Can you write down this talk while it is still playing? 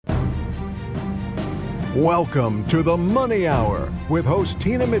Welcome to the Money Hour with host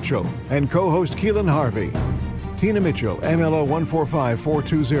Tina Mitchell and co-host Keelan Harvey. Tina Mitchell, MLO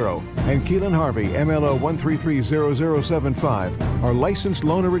 145420, and Keelan Harvey, MLO 1330075, are licensed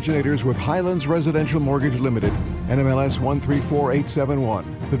loan originators with Highlands Residential Mortgage Limited, NMLS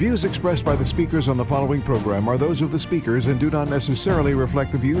 134871. The views expressed by the speakers on the following program are those of the speakers and do not necessarily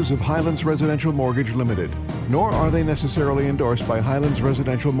reflect the views of Highlands Residential Mortgage Limited, nor are they necessarily endorsed by Highlands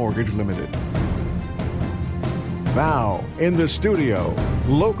Residential Mortgage Limited. Now, in the studio,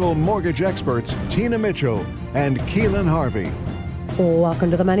 local mortgage experts Tina Mitchell and Keelan Harvey.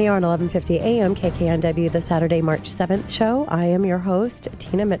 Welcome to the Money Hour on 1150 AM KKNW, the Saturday, March 7th show. I am your host,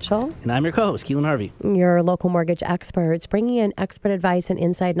 Tina Mitchell. And I'm your co-host, Keelan Harvey. Your local mortgage experts, bringing in expert advice and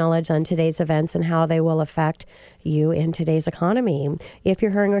inside knowledge on today's events and how they will affect you in today's economy. If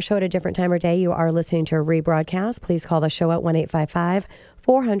you're hearing our show at a different time or day, you are listening to a rebroadcast. Please call the show at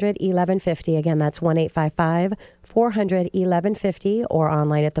 1-855-400-1150. Again, that's 1-855-400-1150 or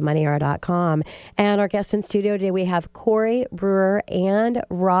online at themoneyhour.com. And our guests in studio today, we have Corey Brewer and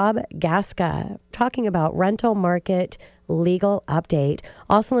Rob Gasca talking about rental market legal update.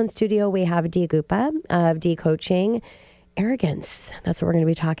 Also in studio, we have Dee Gupa of Dee Coaching. Arrogance. That's what we're going to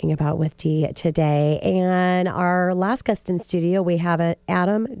be talking about with Dee today. And our last guest in studio, we have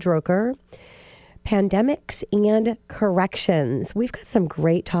Adam Droker. Pandemics and corrections. We've got some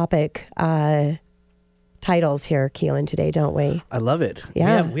great topic titles here, Keelan, today, don't we? I love it.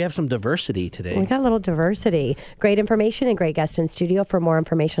 Yeah. We have some diversity today. We got a little diversity. Great information and great guest in studio. For more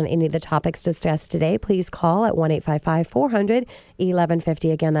information on any of the topics discussed today, please call at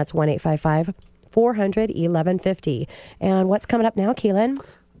 1-855-400-1150. Again, that's 1-855-400-1150. And what's coming up now, Keelan?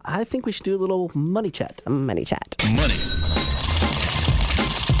 I think we should do a little money chat. Money chat.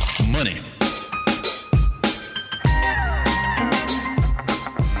 Money.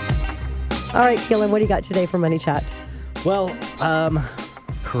 All right, Keelan, what do you got today for Money Chat? Well,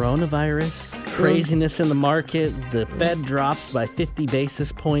 coronavirus, craziness in the market, the Fed drops by 50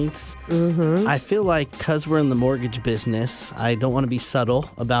 basis points. I feel like because we're in the mortgage business, I don't want to be subtle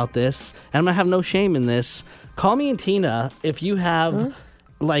about this, and I'm going to have no shame in this. Call me and Tina if you have...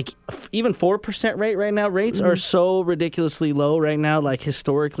 Like even 4% rate right now. Rates are so ridiculously low right now, like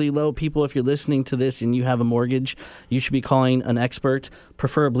historically low. People, if you're listening to this and you have a mortgage, you should be calling an expert,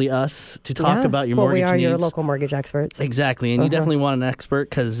 preferably us, to talk about your mortgage needs. We are your local mortgage experts. Exactly, and you definitely want an expert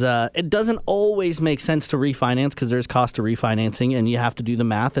because it doesn't always make sense to refinance because there's cost to refinancing and you have to do the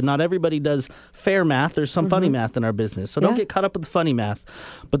math, and not everybody does fair math. There's some funny math in our business, so don't get caught up with the funny math.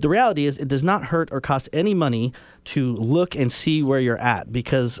 But the reality is it does not hurt or cost any money to look and see where you're at,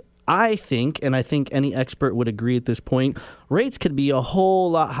 because I think, and I think any expert would agree at this point, rates could be a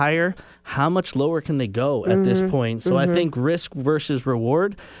whole lot higher. How much lower can they go at this point? So I think risk versus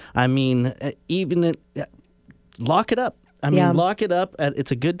reward. I mean, lock it up. Lock it up.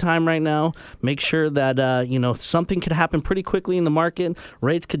 It's a good time right now. Make sure that, something could happen pretty quickly in the market.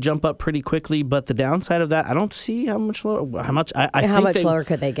 Rates could jump up pretty quickly. But the downside of that, I don't see how much lower. How much lower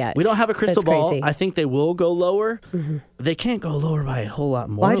could they get? We don't have a crystal ball. Crazy. I think they will go lower. They can't go lower by a whole lot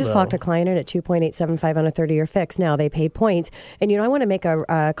more. Well, I just locked a client in at 2.875 on a 30-year fix. Now they pay points. And, I want to make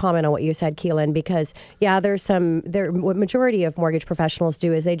a comment on what you said, Keelan, because, what majority of mortgage professionals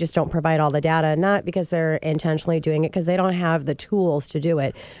do is they just don't provide all the data, not because they're intentionally doing it, because they don't have the tools to do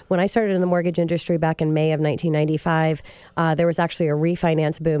it. When I started in the mortgage industry back in May of 1995, there was actually a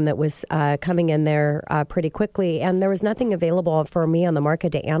refinance boom that was coming in there pretty quickly, and there was nothing available for me on the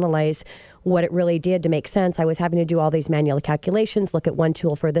market to analyze what it really did to make sense. I was having to do all these manual calculations, look at one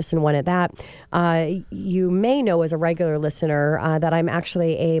tool for this and one at that. You may know as a regular listener that I'm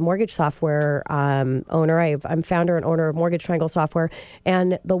actually a mortgage software owner. I'm founder and owner of Mortgage Triangle Software.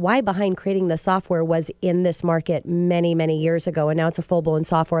 And the why behind creating the software was in this market many, many years ago. And now it's a full-blown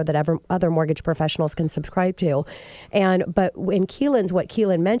software that other mortgage professionals can subscribe to. But in Keelan's, what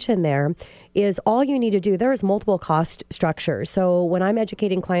Keelan mentioned there is all you need to do, there is multiple cost structures. So when I'm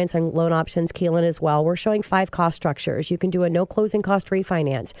educating clients on loan options, Keelan as well, we're showing 5 cost structures. You can do a no closing cost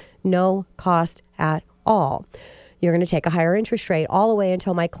refinance, no cost at all. You're going to take a higher interest rate all the way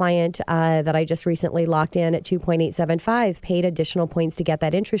until my client that I just recently locked in at 2.875 paid additional points to get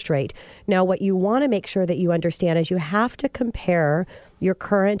that interest rate. Now, what you want to make sure that you understand is you have to compare your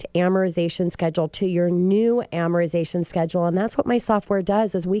current amortization schedule to your new amortization schedule. And that's what my software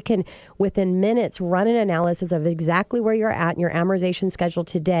does, is we can, within minutes, run an analysis of exactly where you're at in your amortization schedule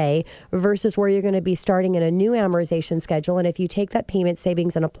today versus where you're going to be starting in a new amortization schedule. And if you take that payment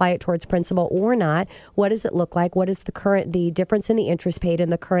savings and apply it towards principal or not, what does it look like? What is the difference in the interest paid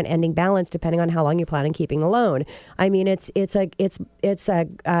and the current ending balance, depending on how long you plan on keeping the loan? I mean, it's a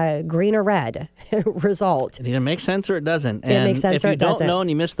green or red result. It either makes sense or it doesn't. It makes sense or it doesn't. If you don't know and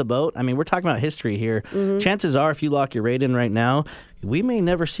you missed the boat, I mean, we're talking about history here. Chances are, if you lock your rate in right now, we may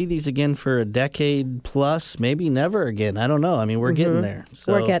never see these again for a decade plus, maybe never again. I don't know. I mean, we're getting there.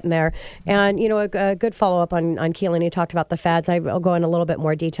 So. We're getting there. And, a good follow-up on Keelan, you talked about the Feds. I'll go in a little bit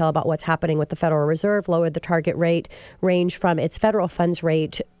more detail about what's happening with the Federal Reserve. Lowered the target rate range from its federal funds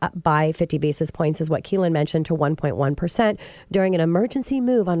rate by 50 basis points, is what Keelan mentioned, to 1.1% during an emergency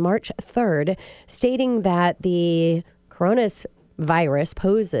move on March 3rd, stating that the coronavirus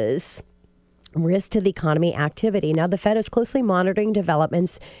poses risk to the economy activity. Now, the Fed is closely monitoring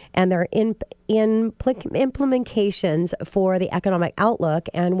developments and their implications for the economic outlook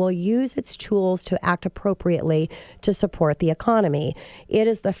and will use its tools to act appropriately to support the economy. It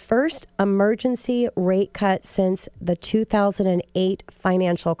is the first emergency rate cut since the 2008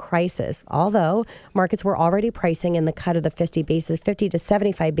 financial crisis, although markets were already pricing in the cut of the 50 to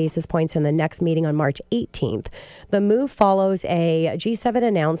 75 basis points in the next meeting on March 18th. The move follows a G7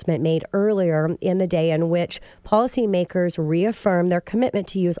 announcement made earlier in the day in which policymakers reaffirmed their commitment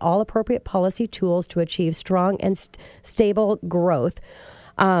to use all appropriate policy tools to achieve strong and stable growth,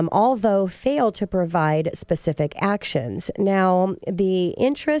 although failed to provide specific actions. Now, the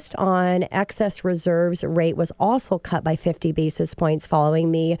interest on excess reserves rate was also cut by 50 basis points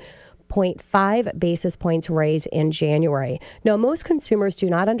following the 0.5 basis points raise in January. Now, most consumers do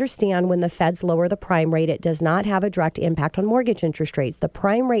not understand when the Feds lower the prime rate, it does not have a direct impact on mortgage interest rates. The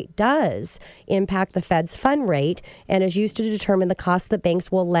prime rate does impact the Fed's fund rate and is used to determine the cost that banks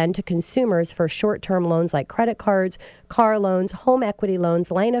will lend to consumers for short-term loans like credit cards, car loans, home equity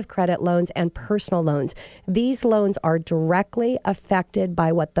loans, line of credit loans, and personal loans. These loans are directly affected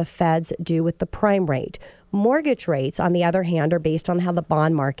by what the Feds do with the prime rate. Mortgage rates, on the other hand, are based on how the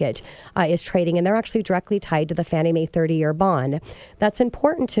bond market is trading, and they're actually directly tied to the Fannie Mae 30-year bond. That's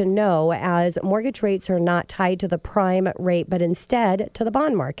important to know, as mortgage rates are not tied to the prime rate, but instead to the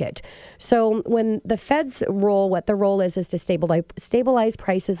bond market. So when the Fed's role, what their role is to stabilize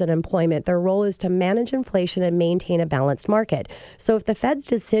prices and employment. Their role is to manage inflation and maintain a balanced market. So if the Fed's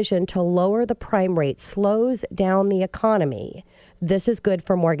decision to lower the prime rate slows down the economy, this is good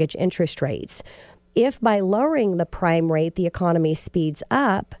for mortgage interest rates. If by lowering the prime rate, the economy speeds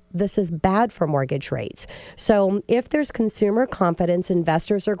up, this is bad for mortgage rates. So if there's consumer confidence,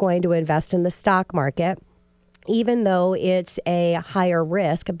 investors are going to invest in the stock market, even though it's a higher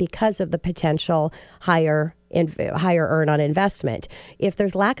risk because of the potential higher earn on investment. If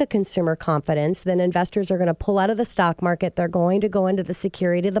there's lack of consumer confidence, then investors are going to pull out of the stock market. They're going to go into the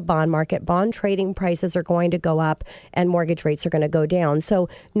security of the bond market. Bond trading prices are going to go up and mortgage rates are going to go down. So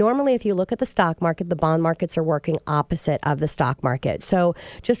normally, if you look at the stock market, the bond markets are working opposite of the stock market. So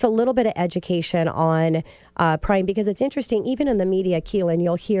just a little bit of education on prime, because it's interesting, even in the media, Keelan,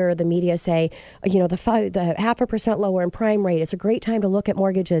 you'll hear the media say, the 0.5% lower in prime rate, it's a great time to look at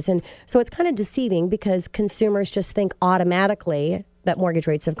mortgages. And so it's kind of deceiving because consumers just think automatically that mortgage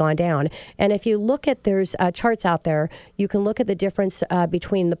rates have gone down. And if you look at, there's charts out there, you can look at the difference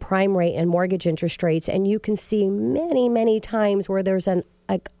between the prime rate and mortgage interest rates, and you can see many, many times where there's an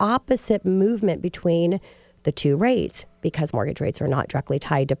opposite movement between the two rates because mortgage rates are not directly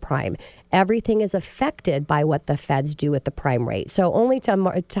tied to prime. Everything is affected by what the Feds do with the prime rate. So only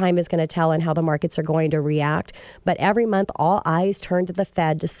time is going to tell on how the markets are going to react. But every month, all eyes turn to the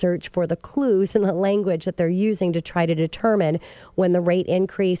Fed to search for the clues in the language that they're using to try to determine when the rate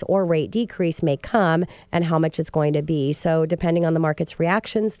increase or rate decrease may come and how much it's going to be. So depending on the market's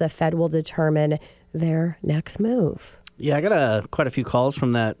reactions, the Fed will determine their next move. Yeah, I got quite a few calls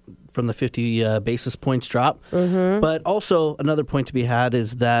from the 50 basis points drop. Mm-hmm. But also another point to be had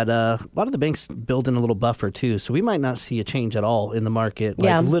is that a lot of the banks build in a little buffer too. So we might not see a change at all in the market,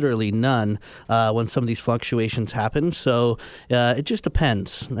 like literally none, when some of these fluctuations happen. So it just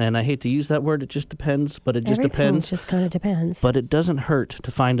depends. And I hate to use that word, it just depends, but it just depends. Just kind of depends. But it doesn't hurt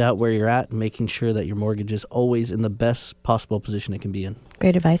to find out where you're at and making sure that your mortgage is always in the best possible position it can be in.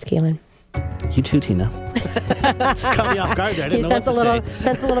 Great advice, Keelan. You too, Tina. Caught me off guard there. I didn't know what to say.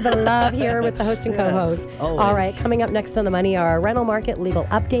 Sense a little bit of love here with the host and co-host. Always. All right, coming up next on The Money, our rental market legal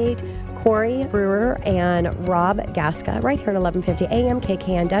update. Corey Brewer and Rob Gaska right here at 1150 AM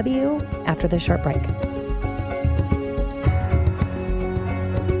KKNW after this short break.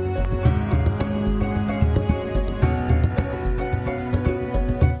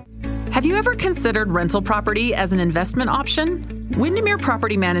 ever considered rental property as an investment option? Windermere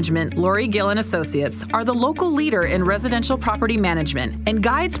Property Management, Lori Gill and Associates are the local leader in residential property management and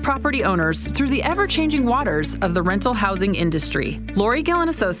guides property owners through the ever-changing waters of the rental housing industry. Lori Gill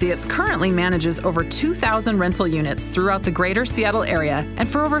and Associates currently manages over 2,000 rental units throughout the greater Seattle area and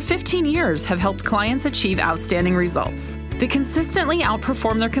for over 15 years have helped clients achieve outstanding results. They consistently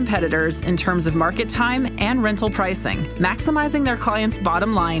outperform their competitors in terms of market time and rental pricing, maximizing their clients'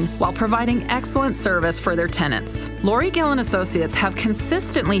 bottom line while providing excellent service for their tenants. Lori Gill and Associates have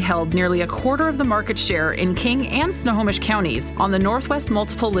consistently held nearly a quarter of the market share in King and Snohomish counties on the Northwest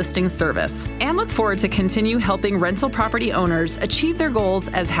Multiple Listing Service, and look forward to continue helping rental property owners achieve their goals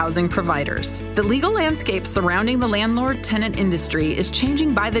as housing providers. The legal landscape surrounding the landlord-tenant industry is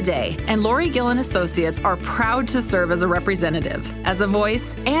changing by the day, and Lori Gill and Associates are proud to serve as a representative, as a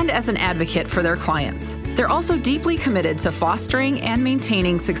voice, and as an advocate for their clients. They're also deeply committed to fostering and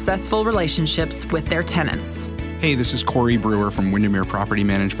maintaining successful relationships with their tenants. Hey, this is Corey Brewer from Windermere Property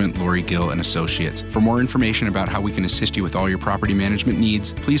Management, Lori Gill and Associates. For more information about how we can assist you with all your property management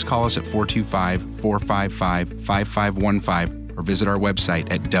needs, please call us at 425-455-5515 or visit our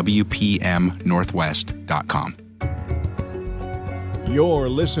website at wpmnorthwest.com. You're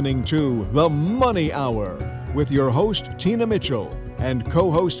listening to The Money Hour with your host, Tina Mitchell, and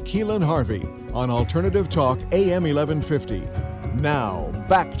co-host Keelan Harvey on Alternative Talk AM 1150. Now,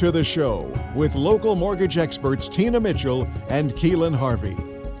 back to the show with local mortgage experts Tina Mitchell and Keelan Harvey.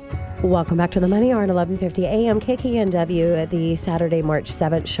 Welcome back to the Money Hour on 1150 AM KKNW at the Saturday, March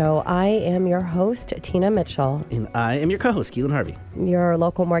 7th show. I am your host, Tina Mitchell. And I am your co-host, Keelan Harvey. Your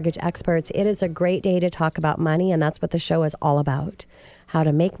local mortgage experts. It is a great day to talk about money, and that's what the show is all about. How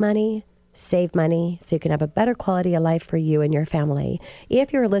to make money, save money, so you can have a better quality of life for you and your family.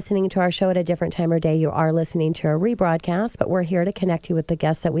 If you're listening to our show at a different time or day, you are listening to a rebroadcast, but we're here to connect you with the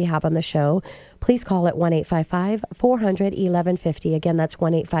guests that we have on the show. Please call at 1-855-400-1150. Again, that's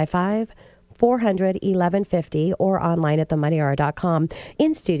 1-855-400-1150 or online at themoneyhour.com.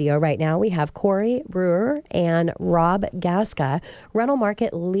 In studio right now, we have Corey Brewer and Rob Gaska, Rental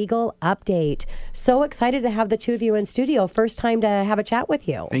Market Legal Update. So excited to have the two of you in studio. First time to have a chat with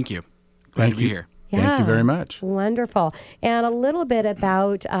you. Thank you. Glad to be here. Yeah. Thank you very much. Wonderful. And a little bit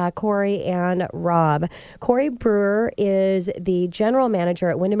about Corey and Rob. Corey Brewer is the general manager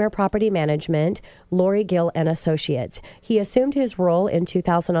at Windermere Property Management, Lori Gill and Associates. He assumed his role in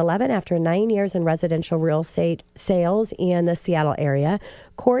 2011 after 9 years in residential real estate sales in the Seattle area.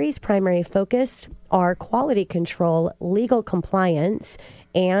 Corey's primary focus are quality control, legal compliance,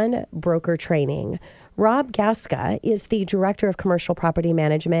 and broker training. Rob Gaska is the Director of Commercial Property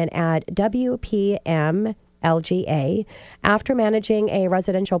Management at WPM LGA. After managing a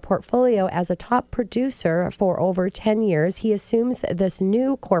residential portfolio as a top producer for over 10 years, he assumes this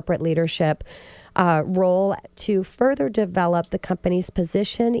new corporate leadership role to further develop the company's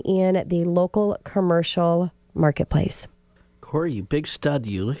position in the local commercial marketplace. Corey, you big stud,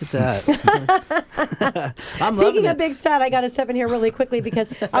 you. Look at that. Speaking of big stud, I got to step in here really quickly because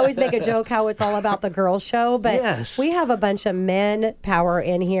I always make a joke how it's all about the girls show, but yes, we have a bunch of men power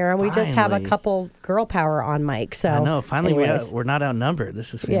in here, and we just have a couple girl power on mic. So I know. Finally, we're not outnumbered.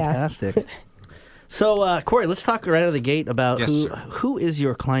 This is fantastic. Yeah. So, Corey, let's talk right out of the gate about who is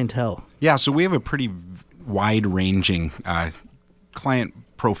your clientele. Yeah, so we have a pretty wide-ranging client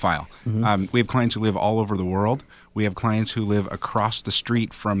profile. Mm-hmm. We have clients who live all over the world. We have clients who live across the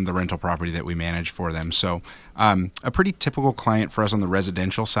street from the rental property that we manage for them. So a pretty typical client for us on the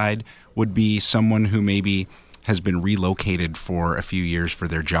residential side would be someone who maybe has been relocated for a few years for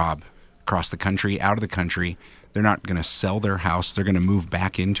their job across the country, out of the country. They're not going to sell their house. They're going to move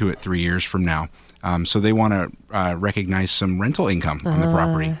back into it 3 years from now. So they want to recognize some rental income on the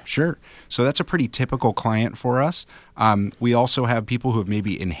property. Sure. So that's a pretty typical client for us. We also have people who have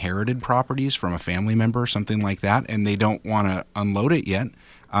maybe inherited properties from a family member, something like that, and they don't want to unload it yet.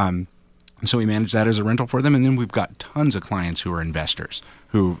 So we manage that as a rental for them. And then we've got tons of clients who are investors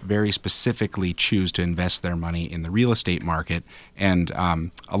who very specifically choose to invest their money in the real estate market. And a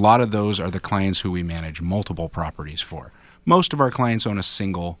lot of those are the clients who we manage multiple properties for. Most of our clients own a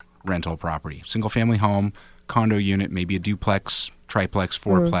single rental property, single family home, condo unit, maybe a duplex, triplex,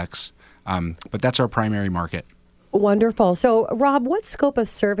 fourplex. But that's our primary market. Wonderful. So, Rob, what scope of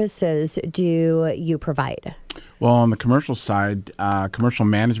services do you provide? Well, on the commercial side, commercial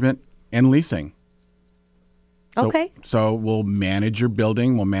management and leasing. Okay. So we'll manage your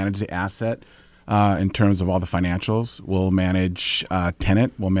building. We'll manage the asset in terms of all the financials. We'll manage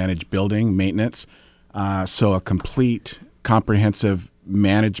tenant. We'll manage building, maintenance. So a complete, comprehensive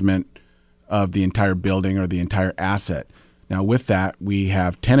management of the entire building or the entire asset. Now, with that, we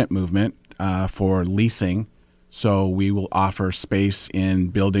have tenant movement. for leasing. So we will offer space in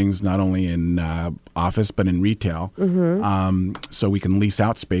buildings, not only in office, but in retail. So we can lease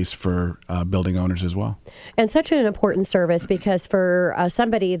out space for building owners as well. And such an important service, because for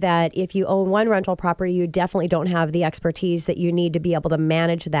somebody that if you own one rental property, you definitely don't have the expertise that you need to be able to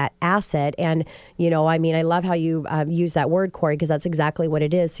manage that asset. And, I love how you use that word, Corey, because that's exactly what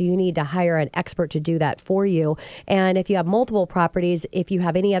it is. So you need to hire an expert to do that for you. And if you have multiple properties, if you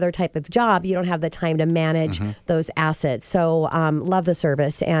have any other type of job, you don't have the time to manage those assets. So love the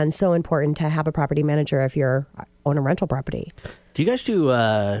service, and so important to have a property manager if you're own a rental property. Do you guys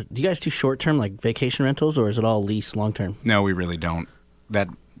do short term, like vacation rentals, or is it all lease long term? No, we really don't.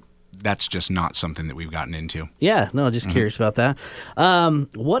 That's just not something that we've gotten into. Yeah, no, just curious about that.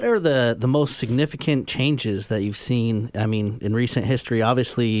 What are the most significant changes that you've seen? I mean, in recent history,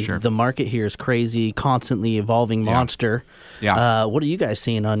 obviously the market here is crazy, constantly evolving monster. Yeah. What are you guys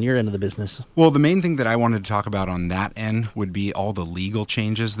seeing on your end of the business? Well, the main thing that I wanted to talk about on that end would be all the legal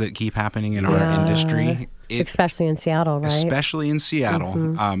changes that keep happening in our industry. Especially in Seattle, right? Especially in Seattle,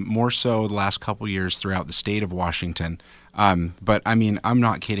 more so the last couple years throughout the state of Washington. But I mean, I'm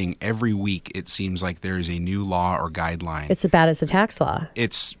not kidding. Every week it seems like there is a new law or guideline. It's as bad as the tax law.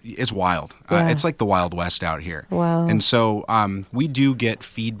 It's wild. It's like the Wild West out here. Wow. And so we do get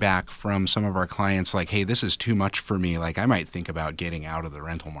feedback from some of our clients like, hey, this is too much for me. Like, I might think about getting out of the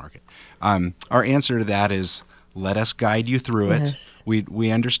rental market. Our answer to that is, let us guide you through it.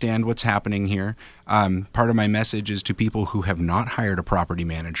 We understand what's happening here. Part of my message is to people who have not hired a property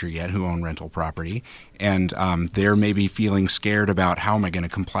manager yet, who own rental property, and they're maybe feeling scared about how am I going to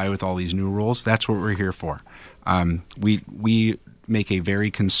comply with all these new rules. That's what we're here for. We make a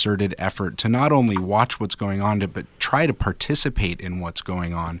very concerted effort to not only watch what's going on, but try to participate in what's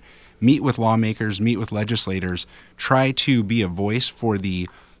going on. Meet with lawmakers, meet with legislators, try to be a voice for the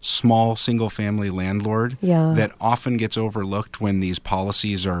small single-family landlord that often gets overlooked when these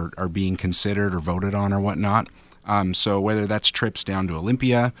policies are being considered or voted on or whatnot. So whether that's trips down to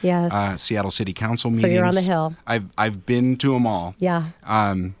Olympia, Seattle City Council meetings. So you're on the Hill. I've been to them all. Yeah.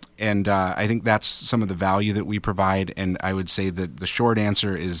 And I think that's some of the value that we provide. And I would say that the short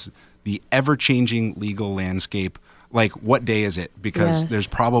answer is the ever-changing legal landscape. Like, what day is it? Because there's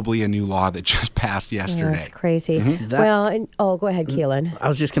probably a new law that just passed yesterday. That's crazy. Go ahead, Keelan. I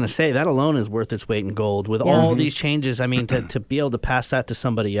was just going to say, that alone is worth its weight in gold. With all these changes, I mean, to be able to pass that to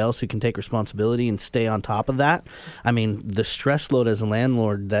somebody else who can take responsibility and stay on top of that, I mean, the stress load as a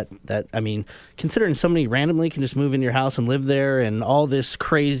landlord that I mean, considering somebody randomly can just move in your house and live there and all this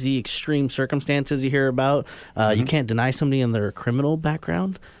crazy, extreme circumstances you hear about, you can't deny somebody in their criminal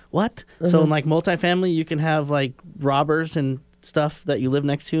background. What? So in like multifamily, you can have like robbers and stuff that you live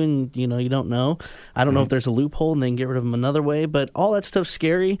next to and you don't know. I don't know if there's a loophole and they can get rid of them another way, but all that stuff's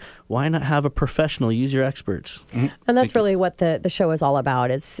scary. Why not have a professional? Use your experts. And that's really what the show is all about.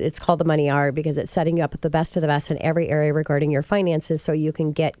 It's called The Money Hour because it's setting you up with the best of the best in every area regarding your finances so you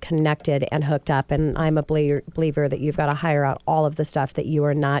can get connected and hooked up. And I'm a believer that you've got to hire out all of the stuff that you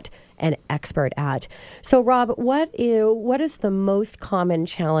are not an expert at. So Rob, what is the most common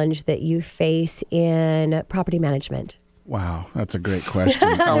challenge that you face in property management? Wow, that's a great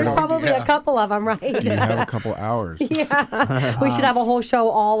question. There's probably a couple of them, right? Do you have a couple hours? Yeah, we should have a whole show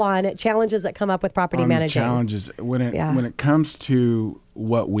all on challenges that come up with property management. Challenges when it comes to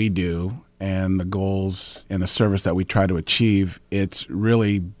what we do and the goals and the service that we try to achieve, it's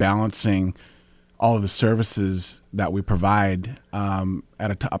really balancing all of the services that we provide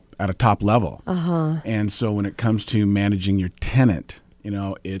at a top level. And so when it comes to managing your tenant,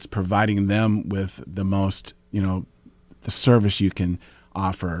 it's providing them with the most, the service you can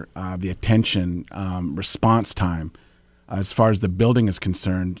offer, the attention, response time. As far as the building is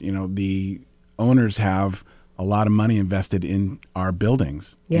concerned, the owners have a lot of money invested in our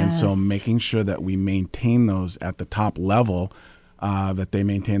buildings. And so making sure that we maintain those at the top level, that they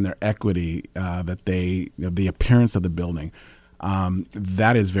maintain their equity, that the appearance of the building,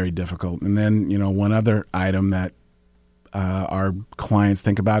 that is very difficult. And then, one other item that our clients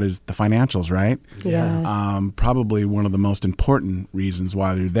think about is the financials, right? Yes. Probably one of the most important reasons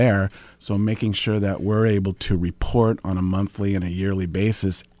why they're there. So making sure that we're able to report on a monthly and a yearly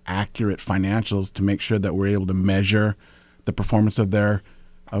basis accurate financials to make sure that we're able to measure the performance of their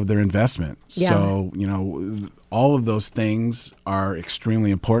investment. So, all of those things are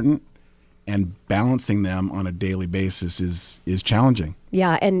extremely important, and balancing them on a daily basis is challenging.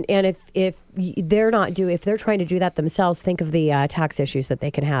 Yeah, and if they're trying to do that themselves, think of the tax issues that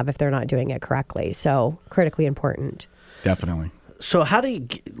they can have if they're not doing it correctly. So critically important. Definitely. So how do you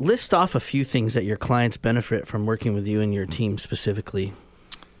list off a few things that your clients benefit from working with you and your team specifically?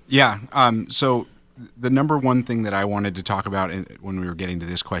 Yeah. So the number one thing that I wanted to talk about when we were getting to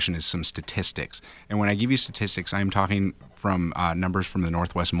this question is some statistics. And when I give you statistics, I'm talking from numbers from the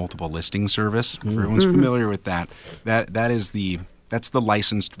Northwest Multiple Listing Service. If everyone's familiar with that, that's the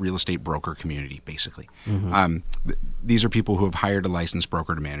licensed real estate broker community, basically. These are people who have hired a licensed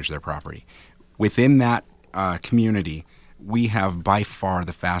broker to manage their property. Within that community, we have by far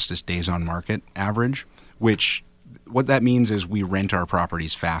the fastest days on market average, which what that means is we rent our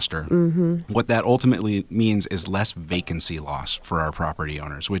properties faster. What that ultimately means is less vacancy loss for our property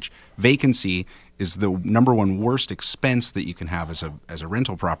owners, which vacancy is the number one worst expense that you can have as a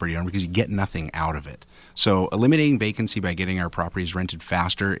rental property owner because you get nothing out of it. So eliminating vacancy by getting our properties rented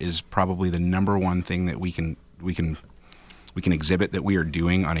faster is probably the number one thing that we can exhibit that we are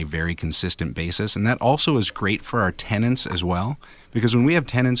doing on a very consistent basis. And that also is great for our tenants as well, because when we have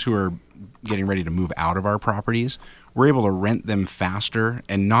tenants who are getting ready to move out of our properties, we're able to rent them faster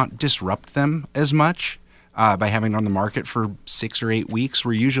and not disrupt them as much by having it on the market for 6 or 8 weeks.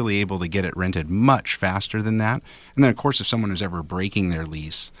 We're usually able to get it rented much faster than that. And then, of course, if someone is ever breaking their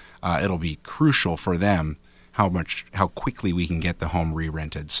lease, it'll be crucial for them how quickly we can get the home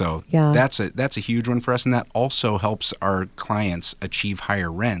re-rented. So that's a huge one for us, and that also helps our clients achieve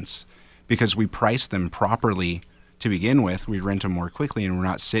higher rents because we price them properly to begin with. We rent them more quickly, and we're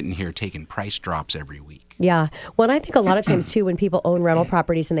not sitting here taking price drops every week. Yeah. Well, and I think a lot of times, too, when people own rental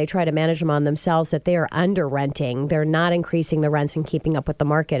properties and they try to manage them on themselves, that they are under renting. They're not increasing the rents and keeping up with the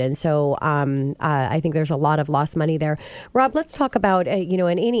market. And so I think there's a lot of lost money there. Rob, let's talk about, in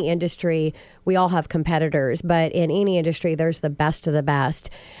any industry, we all have competitors, but in any industry, there's the best of the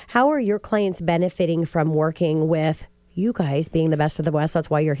best. How are your clients benefiting from working with you guys being the best of the West? That's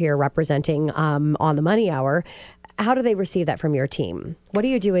why you're here representing On the Money Hour. How do they receive that from your team? What are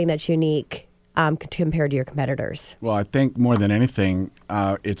you doing that's unique compared to your competitors? Well, I think more than anything,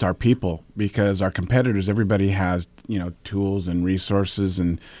 it's our people, because our competitors, everybody has, tools and resources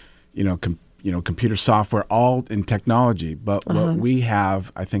and, computer software, all in technology. But what we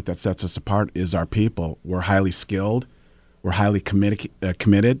have, I think that sets us apart is our people. We're highly skilled. We're highly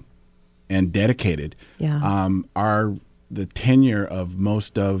committed and dedicated. Yeah. The tenure of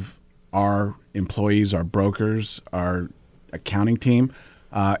most of our employees, our brokers, our accounting team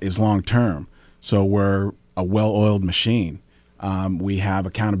is long term. So we're a well-oiled machine. We have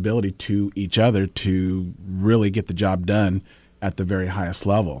accountability to each other to really get the job done at the very highest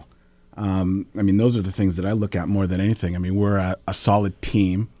level. Those are the things that I look at more than anything. We're a solid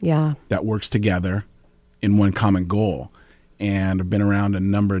team that works together in one common goal. And I've been around a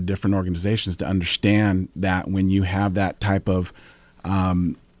number of different organizations to understand that when you have that type of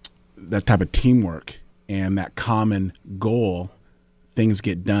teamwork and that common goal, things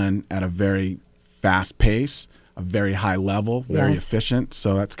get done at a very fast pace, a very high level, very efficient.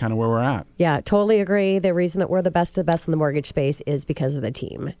 So that's kind of where we're at. Yeah, totally agree. The reason that we're the best of the best in the mortgage space is because of the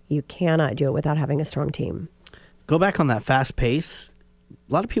team. You cannot do it without having a strong team. Go back on that fast pace.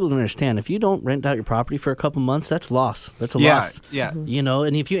 A lot of people don't understand. If you don't rent out your property for a couple months, that's loss. That's a loss. Yeah.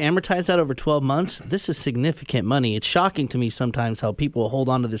 And if you amortize that over 12 months, this is significant money. It's shocking to me sometimes how people hold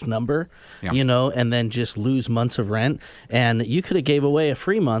on to this number, and then just lose months of rent. And you could have gave away a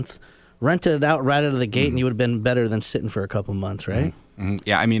free month, rented it out right out of the gate, and you would have been better than sitting for a couple months, right? Mm-hmm.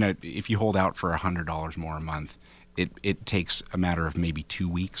 Yeah, if you hold out for $100 more a month, it takes a matter of maybe 2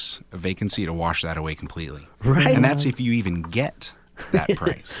 weeks of vacancy to wash that away completely. Right. And that's if you even get that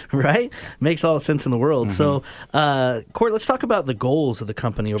price. Right? Makes all the sense in the world. So, Court, let's talk about the goals of the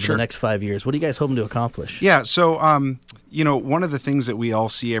company over the next 5 years. What are you guys hoping to accomplish? Yeah, so, one of the things that we all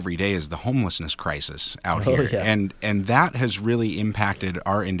see every day is the homelessness crisis out here. Yeah. And that has really impacted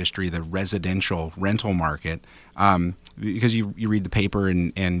our industry, the residential rental market, because you read the paper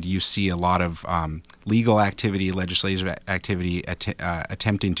and you see a lot of legal activity, legislative activity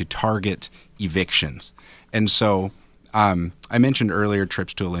attempting to target evictions. And so I mentioned earlier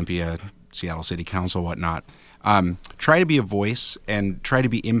trips to Olympia, Seattle City Council, whatnot. Try to be a voice and try to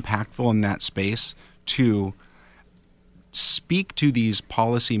be impactful in that space to speak to these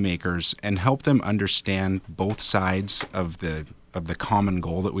policymakers and help them understand both sides of the common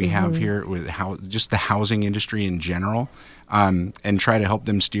goal that we have here with just the housing industry in general, and try to help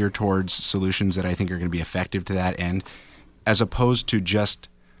them steer towards solutions that I think are going to be effective to that end, as opposed to just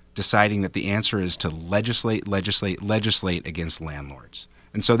deciding that the answer is to legislate against landlords.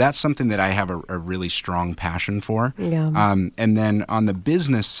 And so that's something that I have a really strong passion for. Yeah. And then on the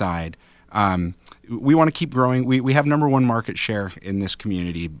business side, we want to keep growing. We have number one market share in this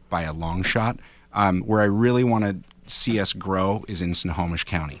community by a long shot. Where I really want to see us grow is in Snohomish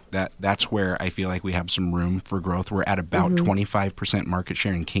County. That's where I feel like we have some room for growth. We're at about 25% market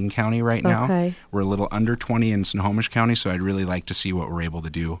share in King County right now. Okay. We're a little under 20 in Snohomish County, so I'd really like to see what we're able to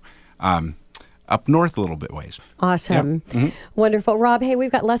do up north a little bit ways. Awesome. Yep. Wonderful. Rob, hey,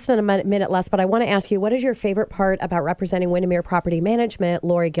 we've got less than a minute left, but I want to ask you, what is your favorite part about representing Windermere Property Management,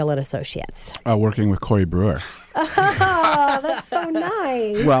 Lori Gill and Associates? Working with Corey Brewer. Oh, that's so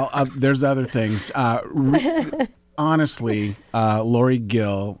nice. Well, there's other things. Honestly, Lori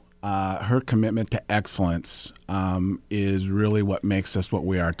Gill, her commitment to excellence is really what makes us what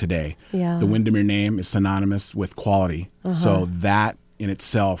we are today. Yeah. The Windermere name is synonymous with quality. So that in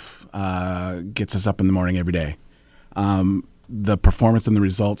itself gets us up in the morning every day. The performance and the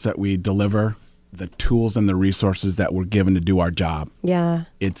results that we deliver, the tools and the resources that we're given to do our job. Yeah.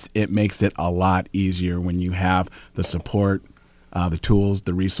 It makes it a lot easier when you have the support, the tools,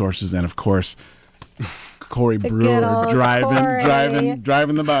 the resources, and of course, Corey Brewer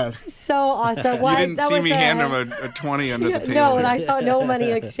driving the bus. So awesome. You didn't see me hand him a 20 under the table. No, and I saw no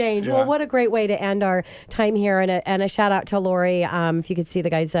money exchange. Yeah. Well, what a great way to end our time here. And a shout out to Lori. If you could see the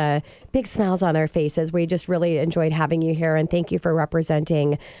guys' big smiles on their faces. We just really enjoyed having you here. And thank you for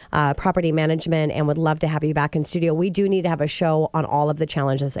representing property management, and would love to have you back in studio. We do need to have a show on all of the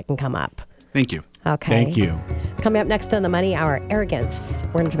challenges that can come up. Thank you. Okay. Thank you. Coming up next on the Money Hour, arrogance.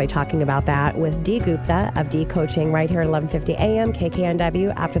 We're going to be talking about that with Dee Gupta of Dee Coaching right here at 11:50 a.m.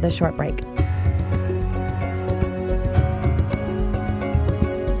 KKNW after the short break.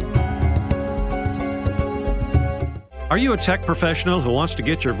 Are you a tech professional who wants to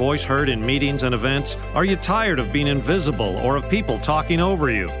get your voice heard in meetings and events? Are you tired of being invisible or of people talking over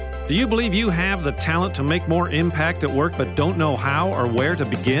you? Do you believe you have the talent to make more impact at work but don't know how or where to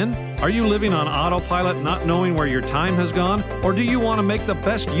begin? Are you living on autopilot not knowing where your time has gone? Or do you want to make the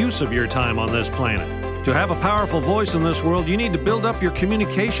best use of your time on this planet? To have a powerful voice in this world, you need to build up your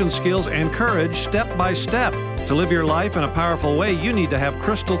communication skills and courage step by step. To live your life in a powerful way, you need to have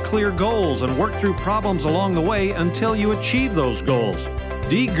crystal clear goals and work through problems along the way until you achieve those goals.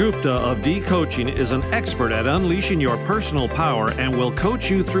 Dee Gupta of Dee Coaching is an expert at unleashing your personal power and will coach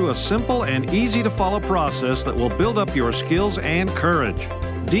you through a simple and easy-to-follow process that will build up your skills and courage.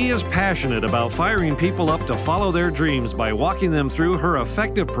 Dee is passionate about firing people up to follow their dreams by walking them through her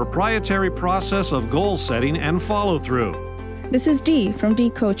effective proprietary process of goal setting and follow-through. This is Dee from Dee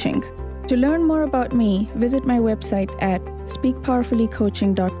Coaching. To learn more about me, visit my website at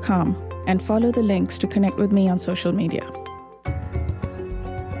speakpowerfullycoaching.com and follow the links to connect with me on social media.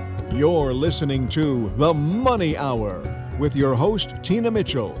 You're listening to The Money Hour with your host, Tina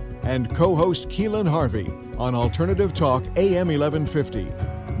Mitchell, and co-host Keelan Harvey on Alternative Talk AM 1150.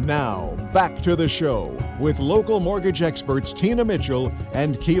 Now, back to the show with local mortgage experts Tina Mitchell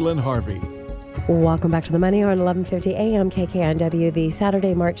and Keelan Harvey. Welcome back to the Money Hour on 11:50 a.m. KKNW, the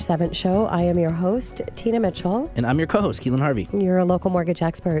Saturday, March 7th show. I am your host, Tina Mitchell. And I'm your co-host, Keelan Harvey. You're a local mortgage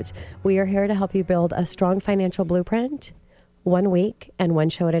experts. We are here to help you build a strong financial blueprint, 1 week and one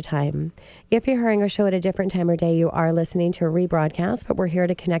show at a time. If you're hearing our show at a different time or day, you are listening to a rebroadcast, but we're here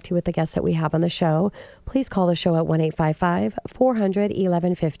to connect you with the guests that we have on the show. Please call the show at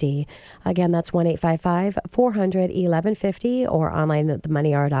 1-855-400-1150. Again, that's 1-855-400-1150 or online at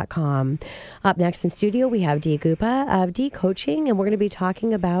themoneyhour.com. Up next in studio, we have Dee Gupta of Dee Coaching, and we're going to be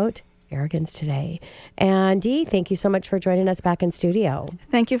talking about arrogance today. And Dee, thank you so much for joining us back in studio.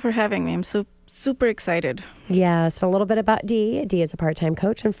 Thank you for having me. I'm super excited. Yes, a little bit about Dee. Dee is a part-time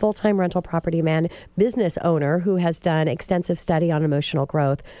coach and full-time rental property business owner who has done extensive study on emotional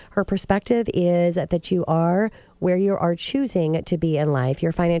growth. Her perspective is that you are where you are choosing to be in life,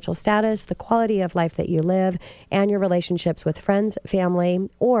 your financial status, the quality of life that you live, and your relationships with friends, family,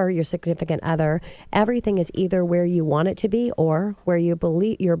 or your significant other. Everything is either where you want it to be or where you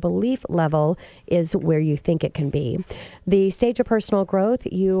believe your belief level is where you think it can be. The stage of personal growth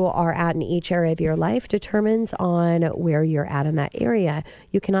you are at in each area of your life determines on where you're at in that area.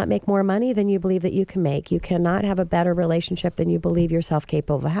 You cannot make more money than you believe that you can make. You cannot have a better relationship than you believe yourself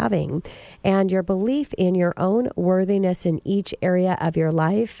capable of having. And your belief in your own worthiness in each area of your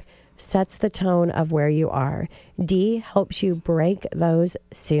life sets the tone of where you are. Dee helps you break those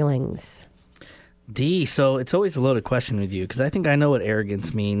ceilings. Dee, so it's always a loaded question with you because I think I know what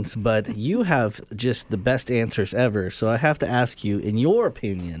arrogance means, but you have just the best answers ever. So I have to ask you, in your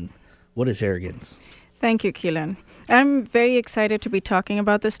opinion, what is arrogance? Thank you, Keelan. I'm very excited to be talking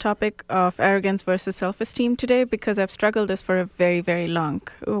about this topic of arrogance versus self-esteem today because I've struggled with this for a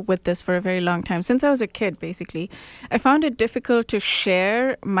very long time. Since I was a kid, basically. I found it difficult to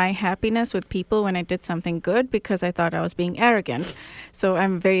share my happiness with people when I did something good because I thought I was being arrogant. So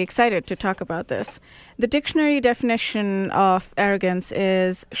I'm very excited to talk about this. The dictionary definition of arrogance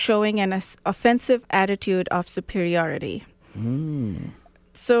is showing an offensive attitude of superiority.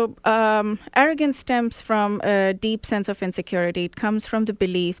 So arrogance stems from a deep sense of insecurity. It comes from the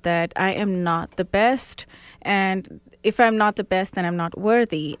belief that I am not the best, and if I'm not the best, then I'm not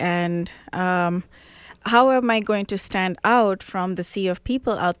worthy. And how am I going to stand out from the sea of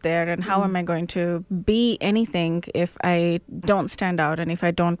people out there, and how am I going to be anything if I don't stand out and if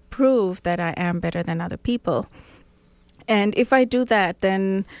I don't prove that I am better than other people? And if I do that,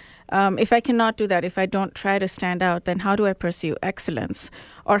 then if I cannot do that, if I don't try to stand out, then how do I pursue excellence?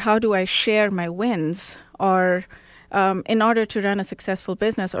 Or how do I share my wins? Or in order to run a successful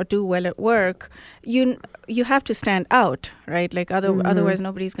business or do well at work, you have to stand out, right? Like otherwise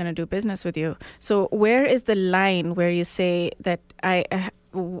nobody's going to do business with you. So where is the line where you say that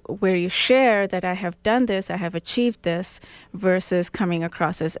where you share that I have done this, I have achieved this, versus coming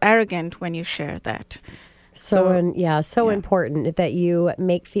across as arrogant when you share that? So important that you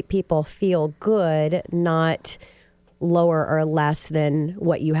make people feel good, not lower or less than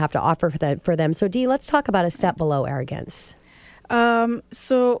what you have to offer for them. So Dee, let's talk about a step below arrogance.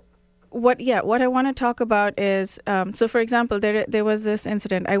 What I want to talk about is, so for example, there was this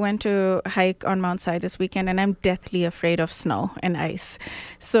incident. I went to hike on Mount Si this weekend, and I'm deathly afraid of snow and ice.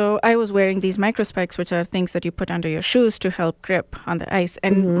 So I was wearing these microspikes, which are things that you put under your shoes to help grip on the ice.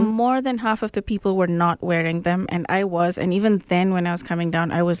 And more than half of the people were not wearing them, and I was. And even then, when I was coming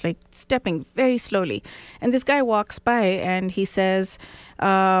down, I was like stepping very slowly. And this guy walks by, and he says,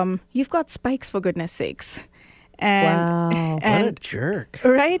 "You've got spikes, for goodness sakes." Wow, what a jerk.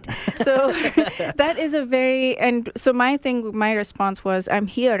 Right? So that is so my response was, I'm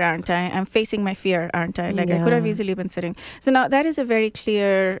here, aren't I? I'm facing my fear, aren't I? Like I could have easily been sitting. So now that is a very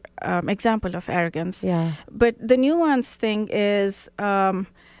clear example of arrogance. Yeah. But the nuanced thing is,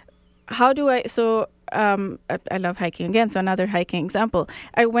 I love hiking again, so another hiking example.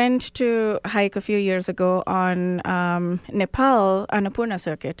 I went to hike a few years ago on Nepal, Annapurna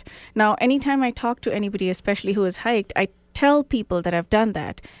circuit. Now, anytime I talk to anybody, especially who has hiked, I tell people that I've done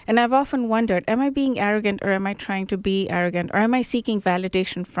that. And I've often wondered, am I being arrogant, or am I trying to be arrogant, or am I seeking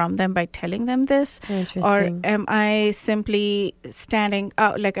validation from them by telling them this? Or am I simply standing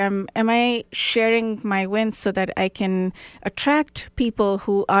out? Like, am I sharing my wins so that I can attract people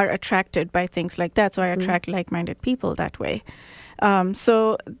who are attracted by things like that? So I attract like-minded people that way.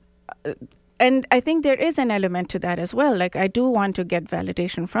 And I think there is an element to that as well. Like, I do want to get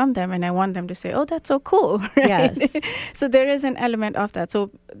validation from them, and I want them to say, oh, that's so cool. Right? Yes. So there is an element of that.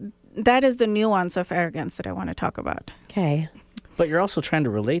 So that is the nuance of arrogance that I want to talk about. Okay. But you're also trying to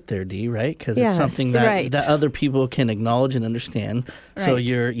relate there, Dee, right? Because it's something that other people can acknowledge and understand.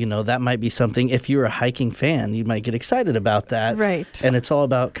 Right. So that might be something, if you're a hiking fan, you might get excited about that. Right. And it's all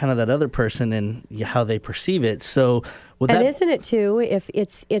about kind of that other person and how they perceive it. So isn't it too, if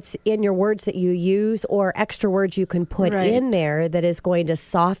it's in your words that you use or extra words you can put in there that is going to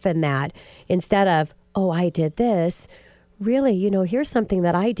soften that, instead of, oh, I did this, really, here's something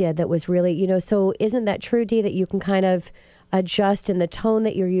that I did that was really, so isn't that true, Dee, that you can kind of adjust in the tone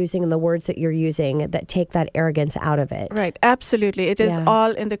that you're using and the words that you're using that take that arrogance out of it? Right, absolutely. It is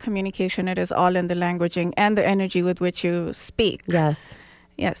all in the communication. It is all in the languaging and the energy with which you speak. Yes.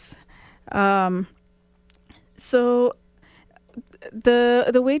 So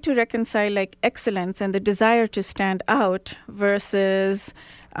the way to reconcile like excellence and the desire to stand out versus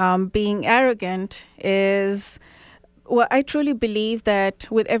being arrogant is, well, I truly believe that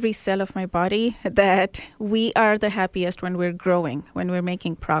with every cell of my body that we are the happiest when we're growing, when we're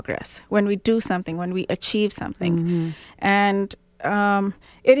making progress, when we do something, when we achieve something. And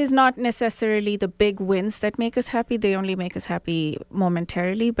it is not necessarily the big wins that make us happy. They only make us happy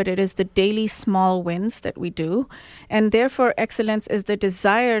momentarily, but it is the daily small wins that we do. And therefore, excellence is the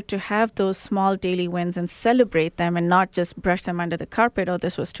desire to have those small daily wins and celebrate them and not just brush them under the carpet. Oh,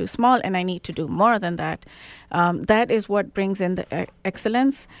 this was too small and I need to do more than that. That is what brings in the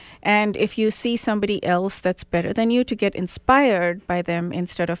excellence. And if you see somebody else that's better than you, to get inspired by them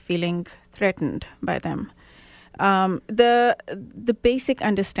instead of feeling threatened by them. The basic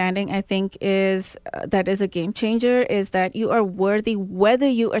understanding, I think, is that is a game changer, is that you are worthy whether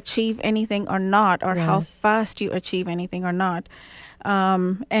you achieve anything or not, or how fast you achieve anything or not.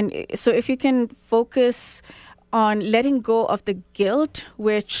 And so if you can focus on letting go of the guilt,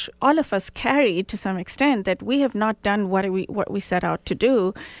 which all of us carry to some extent, that we have not done what we set out to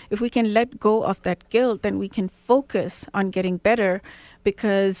do. If we can let go of that guilt, then we can focus on getting better.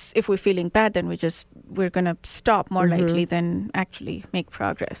 Because if we're feeling bad, then we're going to stop more likely than actually make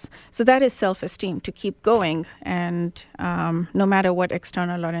progress. So that is self-esteem, to keep going, and no matter what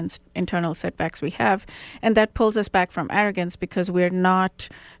external or internal setbacks we have. And that pulls us back from arrogance, because we're not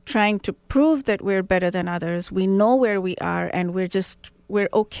trying to prove that we're better than others. We know where we are, and we're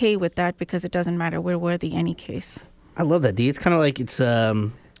okay with that, because it doesn't matter. We're worthy any case. I love that, Dee. It's kind of like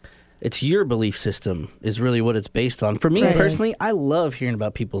it's your belief system is really what it's based on. For me personally, I love hearing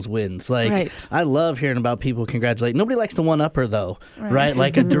about people's wins. Like, I love hearing about people congratulate. Nobody likes the one-upper, though, right?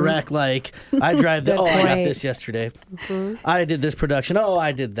 Like a direct, like, I drive the, I got this yesterday. I did this production. Oh,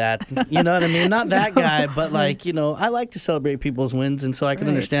 I did that. You know what I mean? Not that guy, but like, I like to celebrate people's wins, and so I can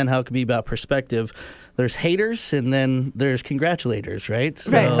understand how it could be about perspective. There's haters, and then there's congratulators, right?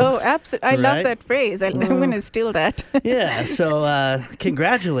 So, right. Oh, absolutely. I love that phrase. I'm going to steal that. Yeah. So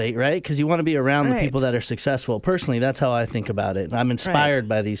congratulate, right? Because you want to be around the people that are successful. Personally, that's how I think about it. I'm inspired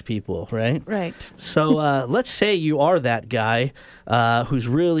by these people, right? Right. So let's say you are that guy who's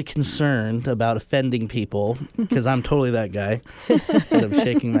really concerned about offending people, because I'm totally that guy. I'm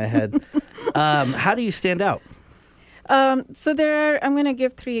shaking my head. How do you stand out? So I'm going to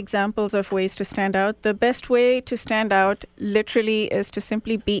give 3 examples of ways to stand out. The best way to stand out literally is to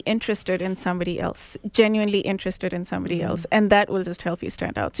simply be interested in somebody else, genuinely interested in somebody else. And that will just help you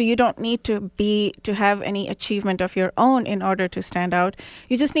stand out. So you don't need to have any achievement of your own in order to stand out.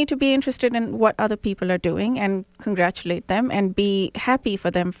 You just need to be interested in what other people are doing and congratulate them and be happy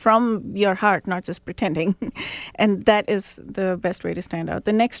for them from your heart, not just pretending. And that is the best way to stand out.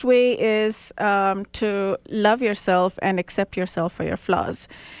 The next way is to love yourself and accept yourself for your flaws.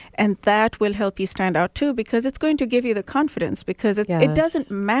 And that will help you stand out too, because it's going to give you the confidence, because it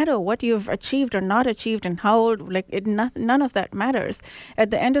doesn't matter what you've achieved or not achieved and how old, none of that matters. At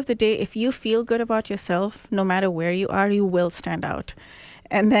the end of the day, if you feel good about yourself, no matter where you are, you will stand out.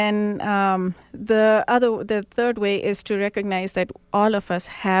 And then the third way is to recognize that all of us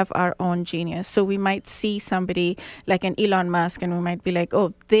have our own genius. So we might see somebody like an Elon Musk, and we might be like,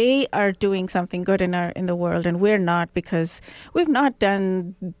 oh, they are doing something good in the world, and we're not, because we've not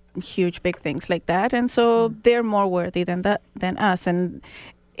done huge big things like that, and so they're more worthy than us. And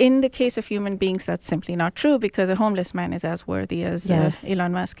in the case of human beings, that's simply not true, because a homeless man is as worthy as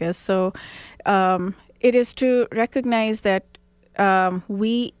Elon Musk is. So it is to recognize that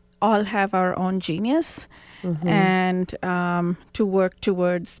we all have our own genius, and to work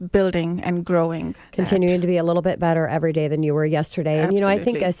towards building and growing. Continuing to be a little bit better every day than you were yesterday. Absolutely. And, I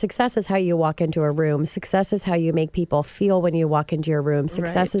think success is how you walk into a room. Success is how you make people feel when you walk into your room.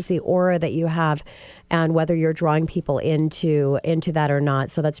 Success is the aura that you have, and whether you're drawing people into that or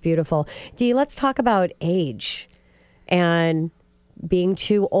not. So that's beautiful. Dee, let's talk about age and being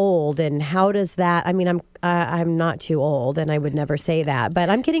too old, and how does that, I'm not too old, and I would never say that, but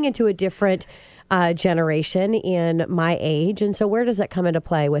I'm getting into a different generation in my age, and so where does that come into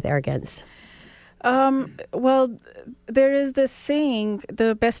play with arrogance? Well, there is this saying,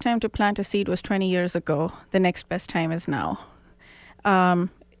 the best time to plant a seed was 20 years ago. The next best time is now.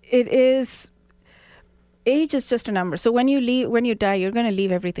 Age is just a number. So when you die, you're going to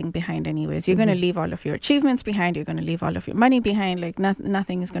leave everything behind anyways. You're going to leave all of your achievements behind. You're going to leave all of your money behind. Like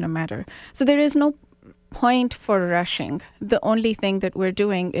nothing is going to matter. So there is no point for rushing. The only thing that we're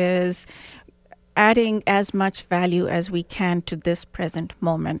doing is adding as much value as we can to this present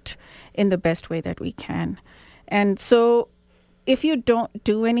moment in the best way that we can. And so if you don't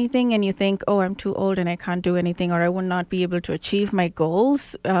do anything and you think, oh, I'm too old and I can't do anything, or I will not be able to achieve my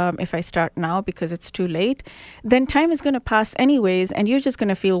goals if I start now because it's too late, then time is going to pass anyways, and you're just going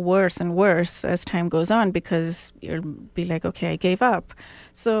to feel worse and worse as time goes on, because you'll be like, okay, I gave up.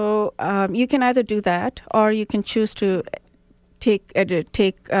 So you can either do that, or you can choose to take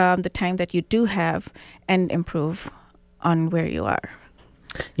the time that you do have and improve on where you are.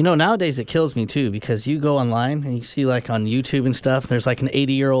 Nowadays it kills me too, because you go online and you see like on YouTube and stuff, there's like an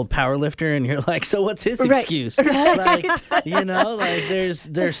 80-year-old power lifter, and you're like, so what's his excuse? Like,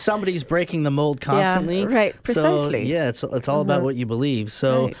 there's somebody's breaking the mold constantly. Yeah, right, precisely. So, it's all about what you believe.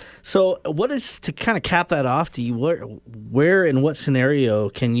 So what is, to kind of cap that off, do you where in what scenario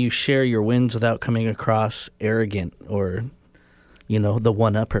can you share your wins without coming across arrogant or the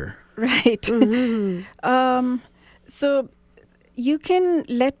one-upper? Right. So you can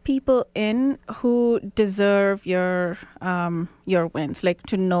let people in who deserve your wins, like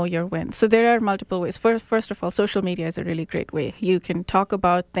to know your wins. So there are multiple ways. First of all, social media is a really great way. You can talk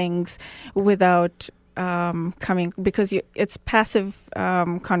about things without coming, because it's passive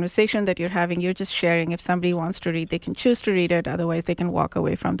conversation that you're having. You're just sharing. If somebody wants to read, they can choose to read it. Otherwise, they can walk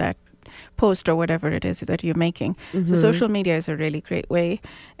away from that post or whatever it is that you're making. So social media is a really great way.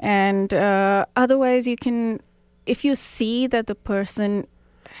 And otherwise, you can, if you see that the person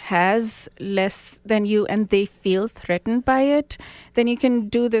has less than you and they feel threatened by it, then you can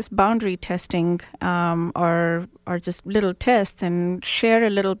do this boundary testing or just little tests and share a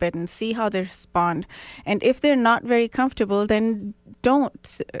little bit and see how they respond. And if they're not very comfortable, then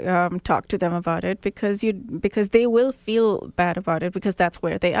don't talk to them about it, because they will feel bad about it, because that's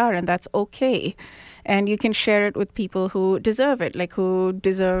where they are, and that's okay. And you can share it with people who deserve it, like who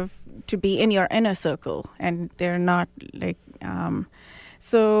deserve to be in your inner circle, and they're not like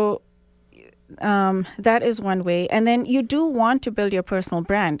so that is one way. And then you do want to build your personal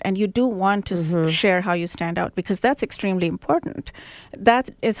brand, and you do want to share how you stand out, because that's extremely important. That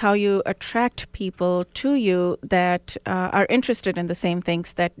is how you attract people to you that are interested in the same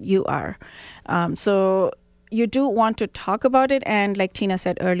things that you are. So you do want to talk about it. And like Tina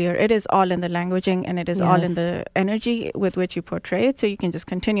said earlier, it is all in the languaging, and it is all in the energy with which you portray it. So you can just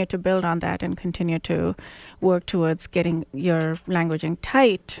continue to build on that and continue to work towards getting your languaging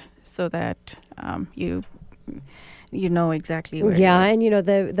tight, so that you know exactly where Yeah, and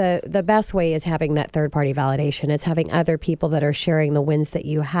the best way is having that third-party validation. It's having other people that are sharing the wins that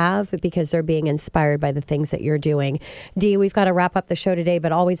you have, because they're being inspired by the things that you're doing. Dee, we've got to wrap up the show today,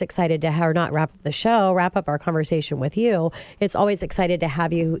 but always excited to have, or not wrap up the show, wrap up our conversation with you. It's always excited to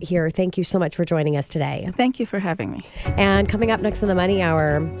have you here. Thank you so much for joining us today. Thank you for having me. And coming up next on the Money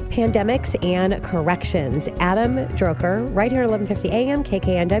Hour, pandemics and corrections. Adam Droker, right here at 11:50 a.m.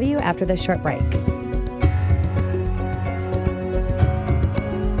 KKNW after this short break.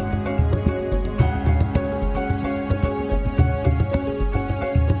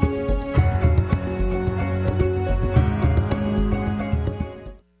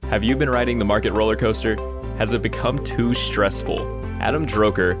 Have you been riding the market roller coaster? Has it become too stressful? Adam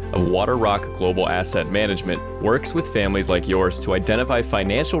Droker of Water Rock Global Asset Management works with families like yours to identify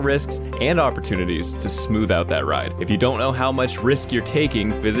financial risks and opportunities to smooth out that ride. If you don't know how much risk you're taking,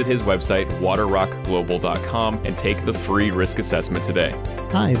 visit his website, waterrockglobal.com, and take the free risk assessment today.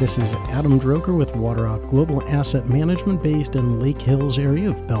 Hi, this is Adam Droker with Water Rock Global Asset Management based in Lake Hills area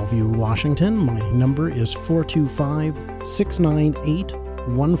of Bellevue, Washington. My number is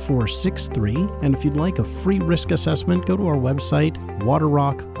 425-698-1463, and if you'd like a free risk assessment, go to our website,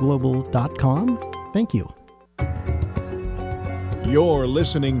 waterrockglobal.com. Thank you. You're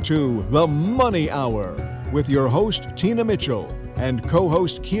listening to The Money Hour with your host, Tina Mitchell, and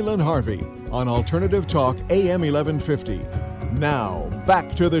co-host Keelan Harvey on Alternative Talk AM 1150. Now,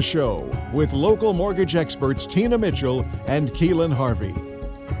 back to the show with local mortgage experts Tina Mitchell and Keelan Harvey.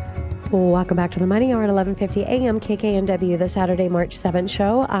 Welcome back to the Money Hour at 11:50 a.m. KKNW, the Saturday, March 7th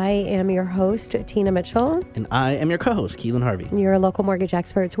show. I am your host, Tina Mitchell. And I am your co-host, Keelan Harvey. You're local mortgage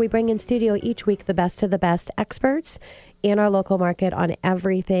experts. We bring in studio each week the best of the best experts in our local market on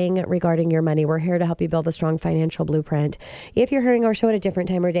everything regarding your money. We're here to help you build a strong financial blueprint. If you're hearing our show at a different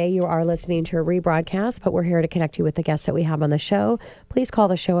time or day, you are listening to a rebroadcast, but we're here to connect you with the guests that we have on the show. Please call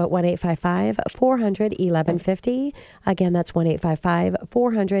the show at 1-855-400-1150. Again, that's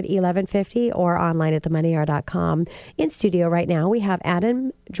 1-855-400-1150, or online at themoneyhour.com. In studio right now, we have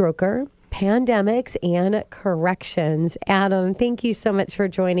Adam Droker, pandemics and corrections. Adam, thank you so much for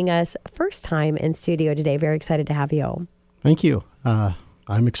joining us. First time in studio today. Very excited to have you. Thank you. I'm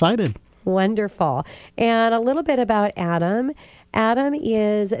excited. Wonderful. And a little bit about Adam. Adam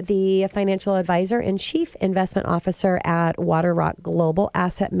is the financial advisor and chief investment officer at Water Rock Global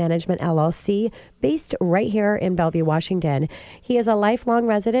Asset Management, LLC, based right here in Bellevue, Washington. He is a lifelong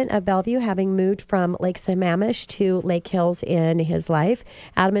resident of Bellevue, having moved from Lake Sammamish to Lake Hills in his life.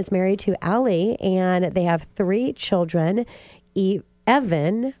 Adam is married to Allie, and they have 3 children,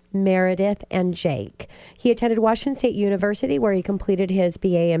 Evan, Meredith, and Jake. He attended Washington State University, where he completed his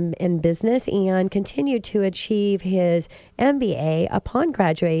BA in business and continued to achieve his MBA. Upon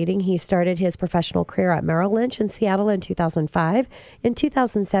graduating, he started his professional career at Merrill Lynch in Seattle in 2005. In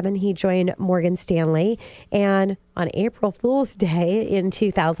 2007, he joined Morgan Stanley, and on April Fool's Day in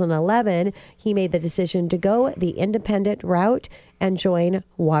 2011, he made the decision to go the independent route and join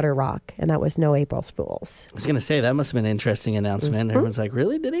Water Rock, and that was no April Fool's. I was going to say, that must have been an interesting announcement. Everyone's like,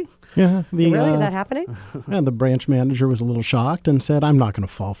 really? Did he? Yeah. Really? Is that happening? Yeah, the branch manager was a little shocked and said, I'm not going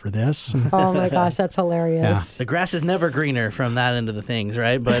to fall for this. Oh my gosh, that's hilarious. Yeah. The grass is never greener from that end of the things,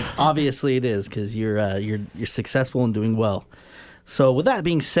 right? But obviously it is, because you're successful and doing well. So with that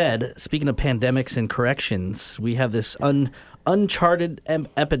being said, speaking of pandemics and corrections, we have this uncharted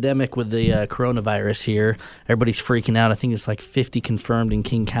epidemic with the coronavirus here. Everybody's freaking out. I think it's like 50 confirmed in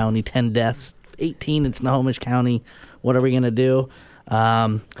King County, 10 deaths, 18 in Snohomish County. What are we going to do?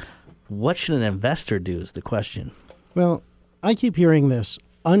 What should an investor do is the question. Well, I keep hearing this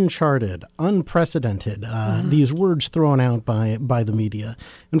uncharted, unprecedented, these words thrown out by the media.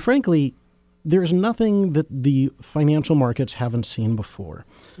 And frankly, there's nothing that the financial markets haven't seen before.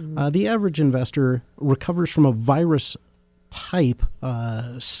 The average investor recovers from a virus-type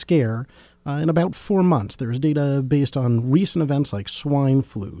scare in about 4 months. There's data based on recent events like swine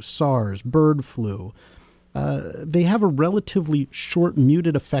flu, SARS, bird flu. They have a relatively short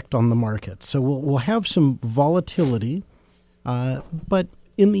muted effect on the market. So we'll have some volatility, but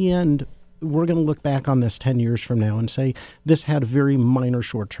in the end, we're going to look back on this 10 years from now and say this had a very minor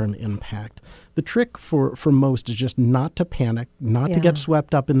short-term impact. The trick for most is just not to panic, not to get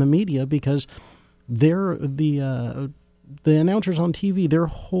swept up in the media, because they're the announcers on TV, their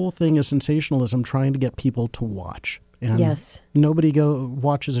whole thing is sensationalism, trying to get people to watch. And nobody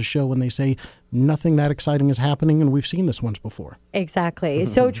watches a show when they say nothing that exciting is happening, and we've seen this once before. Exactly.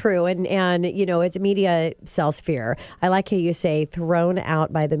 So true. And you know, it's media sells fear. I like how you say thrown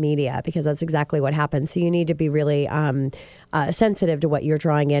out by the media, because that's exactly what happens. So you need to be really sensitive to what you're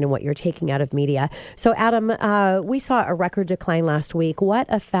drawing in and what you're taking out of media. So Adam, we saw a record decline last week.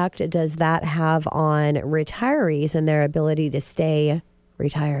 What effect does that have on retirees and their ability to stay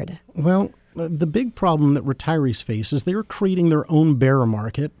retired? Well, the big problem that retirees face is they're creating their own bear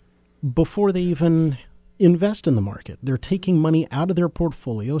market before they even invest in the market. They're taking money out of their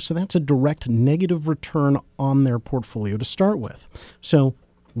portfolio, so that's a direct negative return on their portfolio to start with. So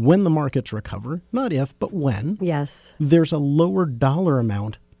when the markets recover, not if, but when, there's a lower dollar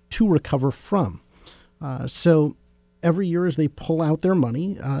amount to recover from. So every year as they pull out their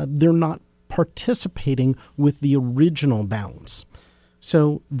money, they're not participating with the original balance.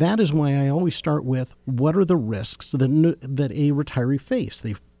 So that is why I always start with what are the risks that a retiree face.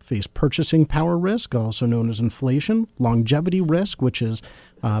 They face purchasing power risk, also known as inflation, longevity risk, which is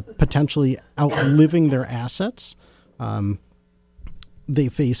potentially outliving their assets. They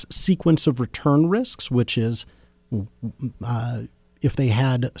face sequence of return risks, which is if they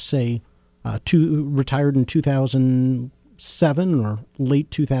had, say, retired in 2007 or late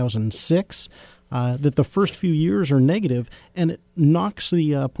 2006, that the first few years are negative, and it knocks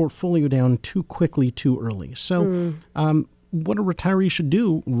the portfolio down too quickly, too early. So what a retiree should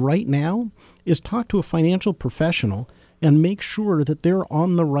do right now is talk to a financial professional and make sure that they're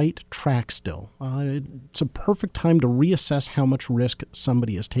on the right track still. It's a perfect time to reassess how much risk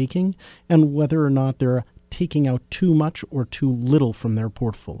somebody is taking and whether or not they're taking out too much or too little from their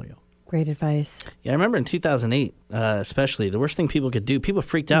portfolio. Great advice. Yeah, I remember in 2008, especially, the worst thing people could do, people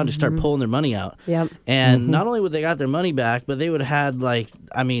freaked out and just started pulling their money out. And not only would they got their money back, but they would have had, we're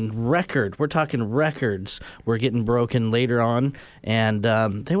talking records were getting broken later on. And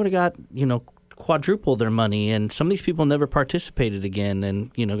they would have got, quadruple their money. And some of these people never participated again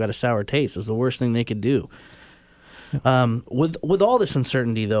and, got a sour taste. It was the worst thing they could do. With all this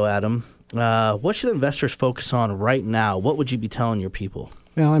uncertainty, though, Adam, what should investors focus on right now? What would you be telling your people?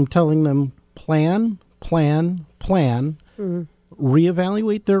 Well, I'm telling them plan,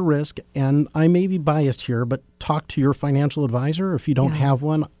 reevaluate their risk, and I may be biased here, but talk to your financial advisor. If you don't have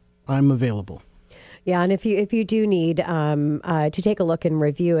one, I'm available. Yeah, and if you do need to take a look and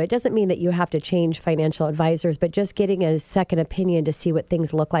review, it doesn't mean that you have to change financial advisors, but just getting a second opinion to see what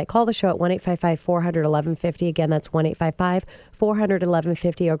things look like. Call the show at 1-855-400-1150. Again, that's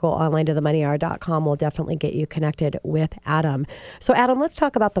 1-855-400-1150, or go online to themoneyhour.com. We'll definitely get you connected with Adam. So, Adam, let's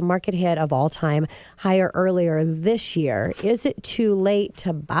talk about the market hit of all time higher earlier this year. Is it too late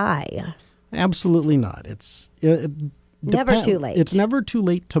to buy? Absolutely not. It's never too late. It's never too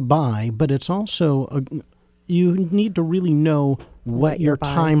late to buy, but it's also you need to really know what your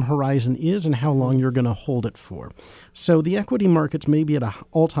time horizon is and how long you're going to hold it for. So the equity markets may be at an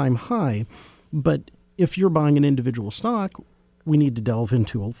all-time high, but if you're buying an individual stock, we need to delve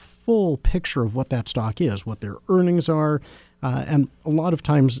into a full picture of what that stock is, what their earnings are, and a lot of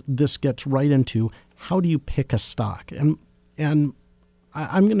times this gets right into how do you pick a stock. And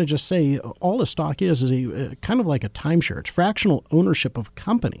I'm going to just say all a stock is a kind of like a timeshare. It's fractional ownership of a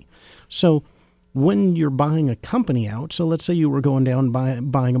company. So when you're buying a company out, so let's say you were going down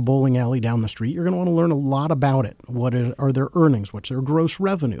buying a bowling alley down the street, you're going to want to learn a lot about it. What are their earnings? What's their gross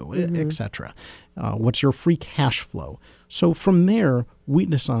revenue, et cetera? What's your free cash flow? So from there, we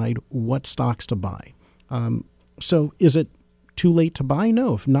decide what stocks to buy. So is it too late to buy?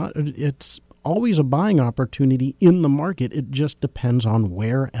 No, if not, it's always a buying opportunity in the market. It just depends on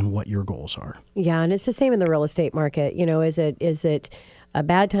where and what your goals are. Yeah, and it's the same in the real estate market. Is it a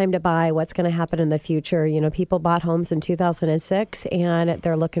bad time to buy? What's going to happen in the future? People bought homes in 2006 and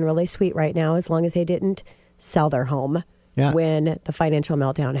they're looking really sweet right now as long as they didn't sell their home when the financial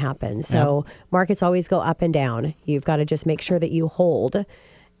meltdown happened. So markets always go up and down. You've got to just make sure that you hold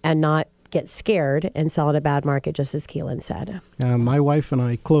and not get scared and sell at a bad market, just as Keelan said. My wife and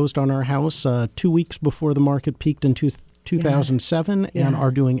I closed on our house 2 weeks before the market peaked in 2007 and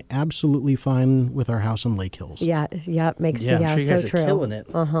are doing absolutely fine with our house in Lake Hills. I'm sure you guys are true. Killing it.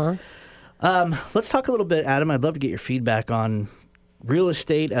 Let's talk a little bit, Adam. I'd love to get your feedback on real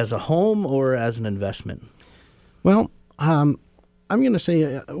estate as a home or as an investment. Well, I'm going to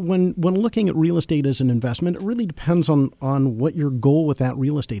say when looking at real estate as an investment, it really depends on what your goal with that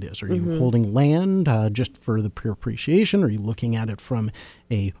real estate is. Are you holding land just for the pure appreciation? Are you looking at it from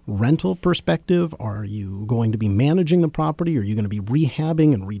a rental perspective? Are you going to be managing the property? Are you going to be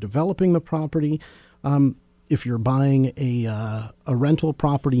rehabbing and redeveloping the property? If you're buying a rental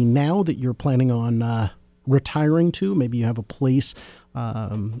property now that you're planning on retiring to, maybe you have a place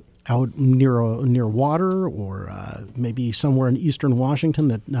out near water, or maybe somewhere in eastern Washington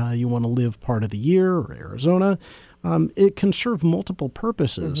that you want to live part of the year, or Arizona. It can serve multiple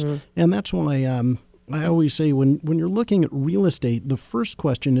purposes, and that's why I always say when you're looking at real estate, the first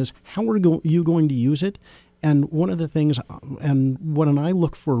question is how are you going to use it? And one of the things, and when I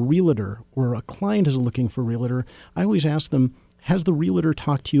look for a realtor or a client is looking for a realtor, I always ask them, has the realtor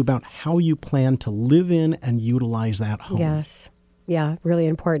talked to you about how you plan to live in and utilize that home? Yes. Yeah, really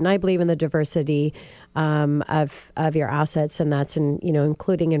important. I believe in the diversity of your assets, and that's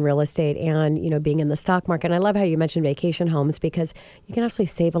including in real estate and being in the stock market. And I love how you mentioned vacation homes, because you can actually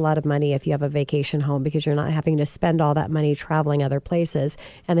save a lot of money if you have a vacation home, because you're not having to spend all that money traveling other places,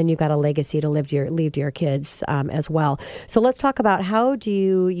 and then you've got a legacy to leave to your kids as well. So let's talk about how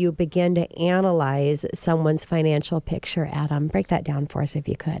do you begin to analyze someone's financial picture, Adam? Break that down for us if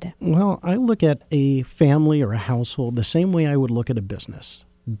you could. Well, I look at a family or a household the same way I would look at a business.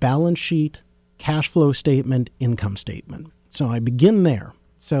 Balance sheet, cash flow statement, income statement. So I begin there.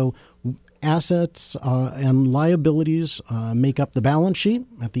 So assets and liabilities make up the balance sheet.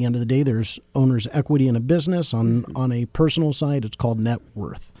 At the end of the day, there's owner's equity in a business. On a personal side, it's called net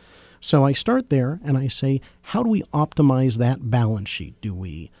worth. So I start there and I say, how do we optimize that balance sheet? Do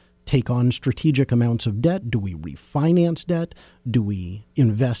we take on strategic amounts of debt? Do we refinance debt? Do we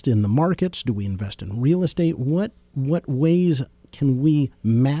invest in the markets? Do we invest in real estate? What ways can we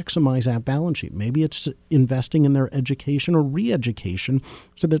maximize that balance sheet? Maybe it's investing in their education or re-education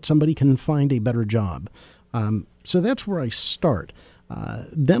so that somebody can find a better job. So that's where I start.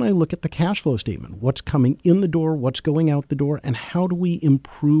 Then I look at the cash flow statement. What's coming in the door, what's going out the door, and how do we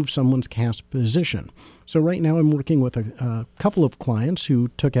improve someone's cash position? So right now I'm working with a couple of clients who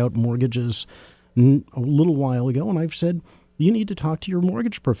took out mortgages a little while ago, and I've said, you need to talk to your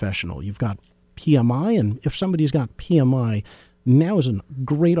mortgage professional. You've got PMI, and if somebody's got PMI, now is a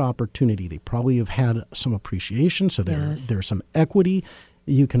great opportunity. They probably have had some appreciation, so there's some equity.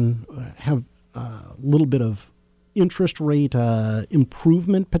 You can have a little bit of interest rate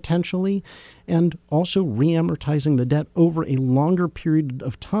improvement potentially, and also re-amortizing the debt over a longer period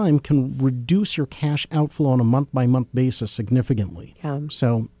of time can reduce your cash outflow on a month-by-month basis significantly. Yeah.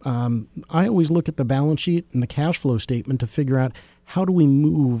 So I always look at the balance sheet and the cash flow statement to figure out how do we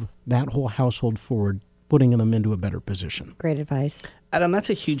move that whole household forward, putting them into a better position. Great advice. Adam, that's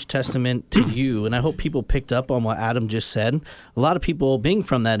a huge testament to you, and I hope people picked up on what Adam just said. A lot of people, being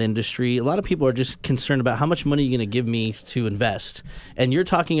from that industry, a lot of people are just concerned about how much money you're going to give me to invest. And you're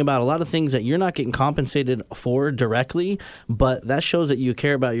talking about a lot of things that you're not getting compensated for directly, but that shows that you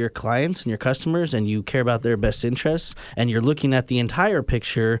care about your clients and your customers, and you care about their best interests, and you're looking at the entire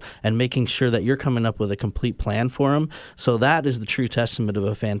picture and making sure that you're coming up with a complete plan for them. So that is the true testament of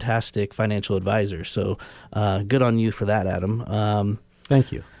a fantastic financial advisor. So good on you for that, Adam.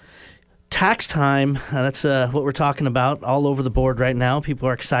 Thank you. Tax time, that's what we're talking about all over the board right now. People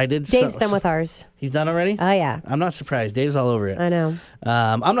are excited. Dave's done with ours. He's done already? Oh, yeah. I'm not surprised. Dave's all over it. I know.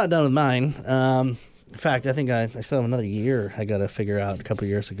 I'm not done with mine. In fact, I think I still have another year I got to figure out a couple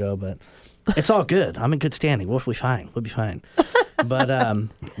years ago, but it's all good. I'm in good standing. We'll be fine. We'll be fine. But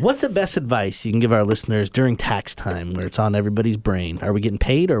what's the best advice you can give our listeners during tax time where it's on everybody's brain? Are we getting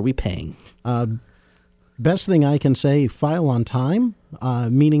paid or are we paying? Best thing I can say, file on time,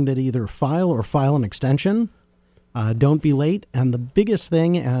 meaning that either file or file an extension. Don't be late. And the biggest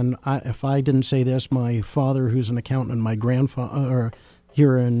thing, and if I didn't say this, my father, who's an accountant, and my grandfather,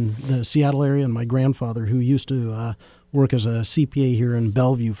 here in the Seattle area, and my grandfather, who used to work as a CPA here in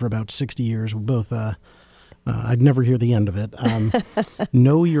Bellevue for about 60 years. We both, I'd never hear the end of it.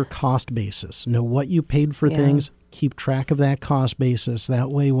 Know your cost basis. Know what you paid for things. Keep track of that cost basis.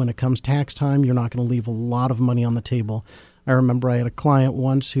 That way, when it comes tax time, you're not going to leave a lot of money on the table. I remember I had a client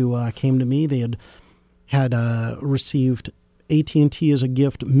once who came to me. They had received AT&T as a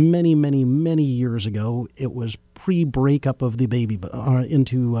gift many, many, many years ago. It was pre-breakup of the baby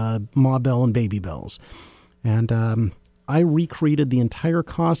into Ma Bell and Baby Bells. And I recreated the entire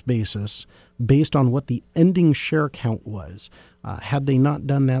cost basis based on what the ending share count was. Had they not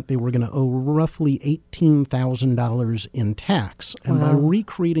done that, they were going to owe roughly $18,000 in tax. And by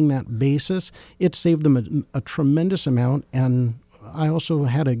recreating that basis, it saved them a tremendous amount. And I also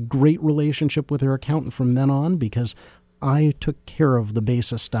had a great relationship with their accountant from then on because I took care of the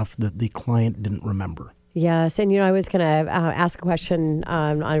basis stuff that the client didn't remember. Yes, and I was going to ask a question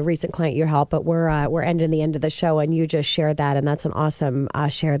on a recent client you helped, but we're ending the end of the show, and you just shared that, and that's an awesome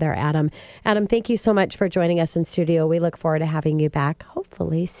share there, Adam. Adam, thank you so much for joining us in studio. We look forward to having you back,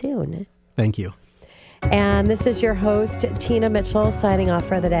 hopefully soon. Thank you. And this is your host, Tina Mitchell, signing off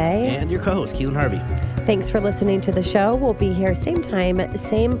for the day. And your co-host, Keelan Harvey. Thanks for listening to the show. We'll be here same time,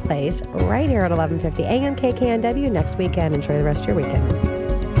 same place, right here at 1150 AM KKNW next weekend. Enjoy the rest of your weekend.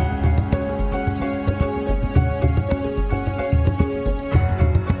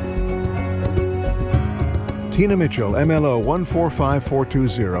 Tina Mitchell, MLO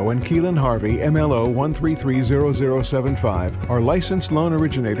 145420, and Keelan Harvey, MLO 1330075, are licensed loan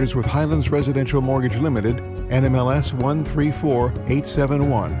originators with Highlands Residential Mortgage Limited, NMLS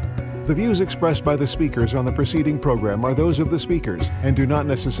 134871. The views expressed by the speakers on the preceding program are those of the speakers and do not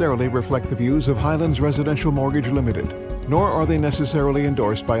necessarily reflect the views of Highlands Residential Mortgage Limited, nor are they necessarily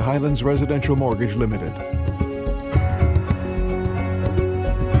endorsed by Highlands Residential Mortgage Limited.